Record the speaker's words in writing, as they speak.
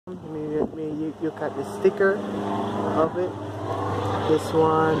You look at the sticker of it. This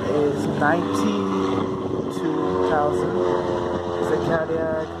one is 92,000. It's a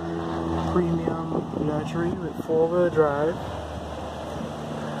Cadillac premium luxury with 4-wheel drive.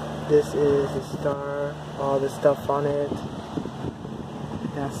 This is the star, all the stuff on it.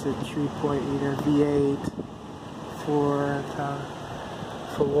 That's a 3.8 V8 for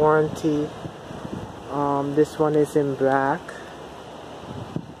warranty. This one is in black.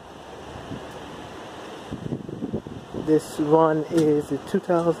 This one is a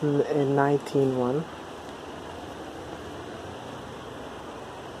 2019 one.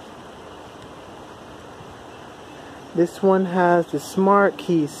 This one has the smart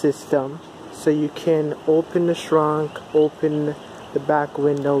key system, so you can open the trunk, open the back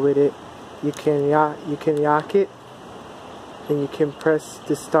window with it. You can lock it, and you can press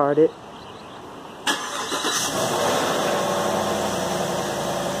to start it.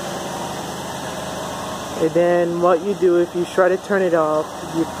 And then what you do, if you try to turn it off,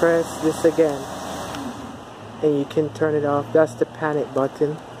 you press this again and you can turn it off. That's the panic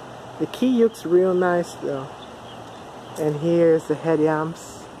button. The key looks real nice though. And here's the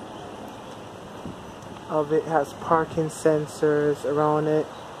headlamps of it. Has parking sensors around it.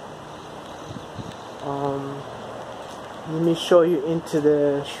 Let me show you into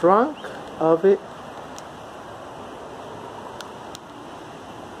the trunk of it.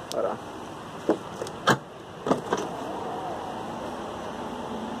 Hold on.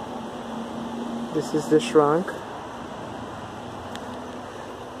 This is the trunk.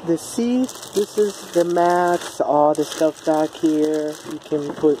 The seat, this is the mats, all the stuff back here. You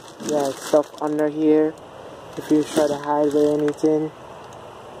can put stuff under here if you try to hide or anything.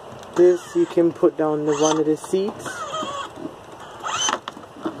 This you can put down the one of the seats.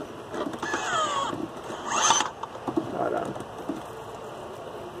 Hold on.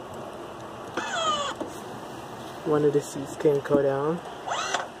 One of the seats can go down.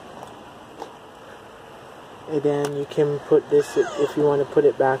 And then you can put this if you want to put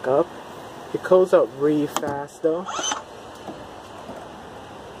it back up. It goes up really fast though.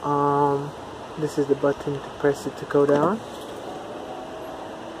 This is the button to press it to go down.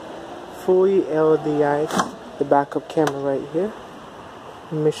 Fully LED lights. The backup camera right here.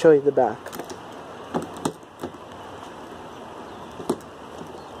 Let me show you the back.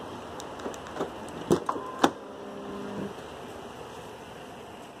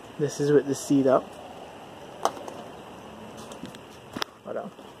 This is with the seat up.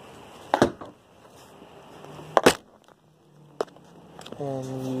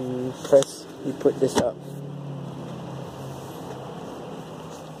 And you put this up.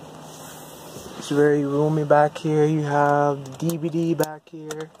 It's very roomy back here. You have the DVD back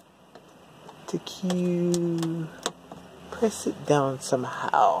here. To press it down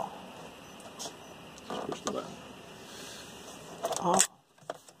somehow. Push the button. Oh,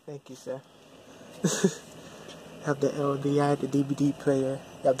 thank you, sir. You have the LDI, the DVD player.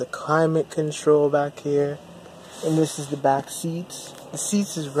 You have the climate control back here. And this is the back seats. The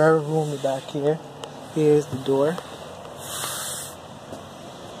seats is very roomy back here. Here's the door.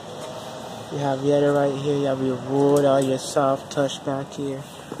 You have leather right here. You have your wood, all your soft touch back here.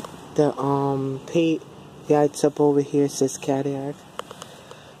 The paint lights up over here says Cadillac.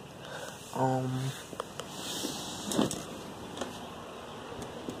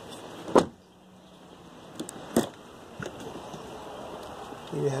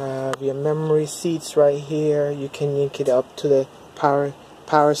 You have your memory seats right here. You can link it up to the power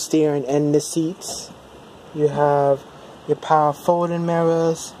steering and the seats. You have your power folding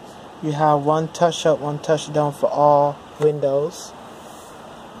mirrors. You have one touch up, one touch down for all windows.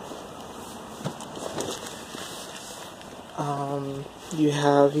 You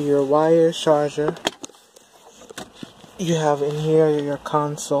have your wire charger. You have in here your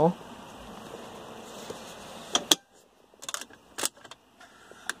console.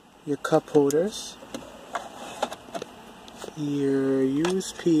 Your cup holders, your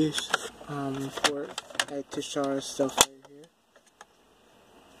USB port, like to charge stuff right here.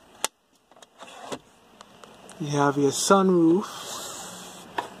 You have your sunroof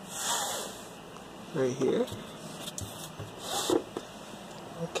right here.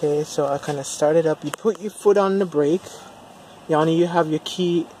 Okay, so I kind of start it up. You put your foot on the brake. Yanni, you have your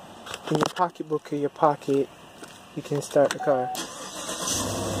key in your pocketbook or your pocket. You can start the car.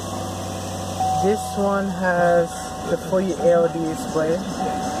 This one has the fully LED display.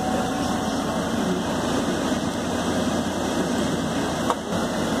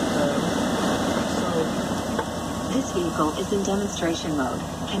 This vehicle is in demonstration mode,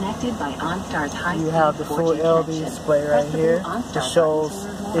 connected by OnStar's high-speed 4G You have the full LED display right here. It shows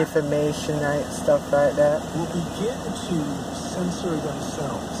information, right? Stuff like that. will begin to censor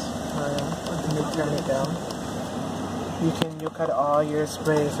themselves. Let me turn it down. You can look at all your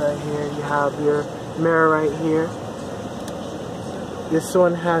displays right here. You have your mirror right here. This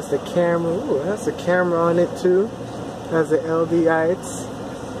one has the camera. Ooh, it has the camera on it too. It has the LD lights.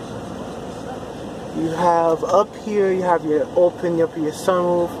 You have up here, you have your open up your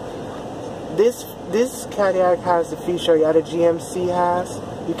sunroof. This Cadillac has the feature that a GMC has.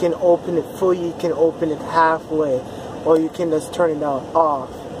 You can open it fully, you can open it halfway, or you can just turn it off.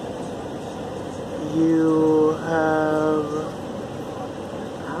 You have,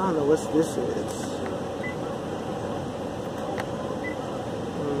 I don't know what this is.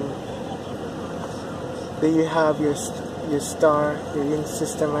 Then you have your star, your ring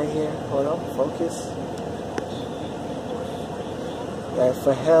system right here. Hold on, focus. Yeah,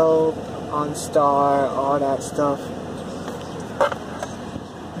 for help, on star, all that stuff.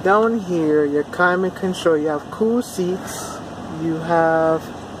 Down here, your climate control. You have cool seats. You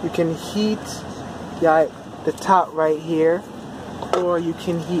can heat the top right here, or you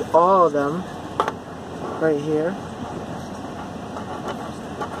can heat all of them right here,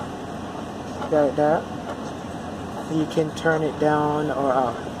 like that. You can turn it down or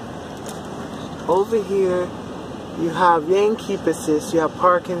up. Over here, you have lane keep assist, you have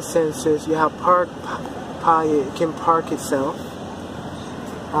parking sensors, you have park pilot, it can park itself.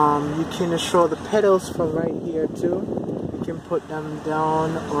 You can control the pedals from right here too. You can put them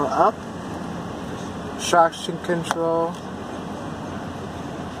down or up. Traction control.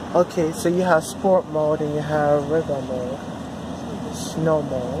 Okay, so you have sport mode and you have regular mode, snow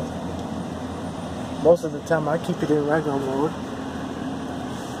mode. Most of the time I keep it in regular mode.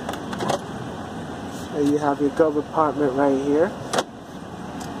 And you have your glove compartment right here.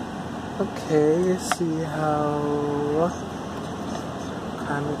 Okay, you see how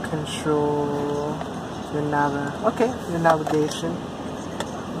climate control, your navigation.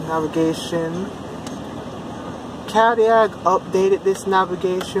 Cadillac updated this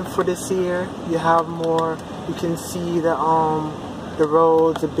navigation for this year. You have more, you can see the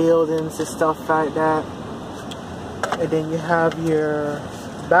roads, the buildings and stuff like that. And then you have your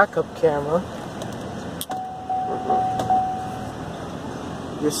backup camera,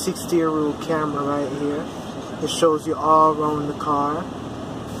 your 60 rule camera right here. It shows you all around the car.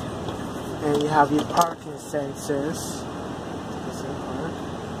 And you have your parking sensors.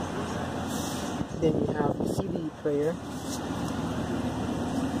 Then you have your CD player.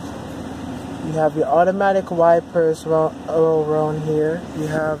 You have your automatic wipers around here. You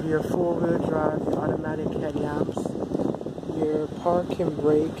have your four-wheel drive, your automatic headlamps. Your parking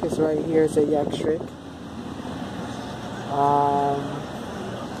brake is right here, it's electric.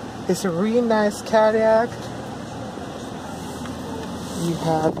 It's a really nice Cadillac. You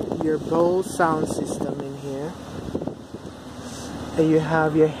have your Bose sound system in here. And you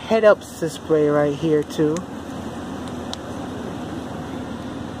have your head-up display right here too.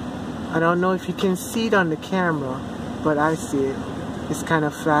 I don't know if you can see it on the camera, but I see it. It's kind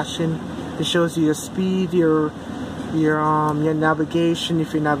of flashing. It shows you your speed, your navigation,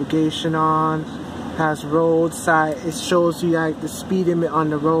 if your navigation on. Has roadside. It shows you like the speed limit on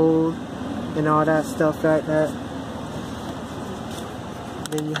the road and all that stuff like that.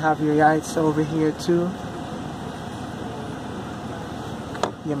 Then you have your lights over here too.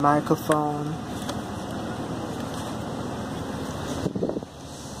 Your microphone.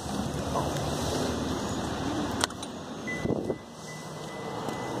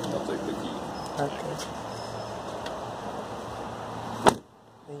 Okay.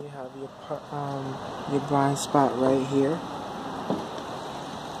 Then you have your blind spot right here.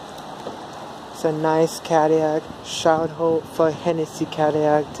 It's a nice Cadillac. Shout out for Hennessy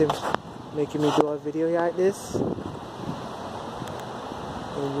Cadillac to making me do a video like this.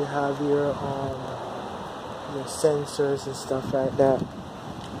 And you have your sensors and stuff like that.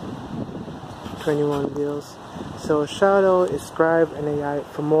 21 wheels. So shout out, subscribe, and like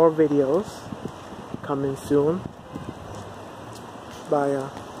for more videos coming soon. Bye.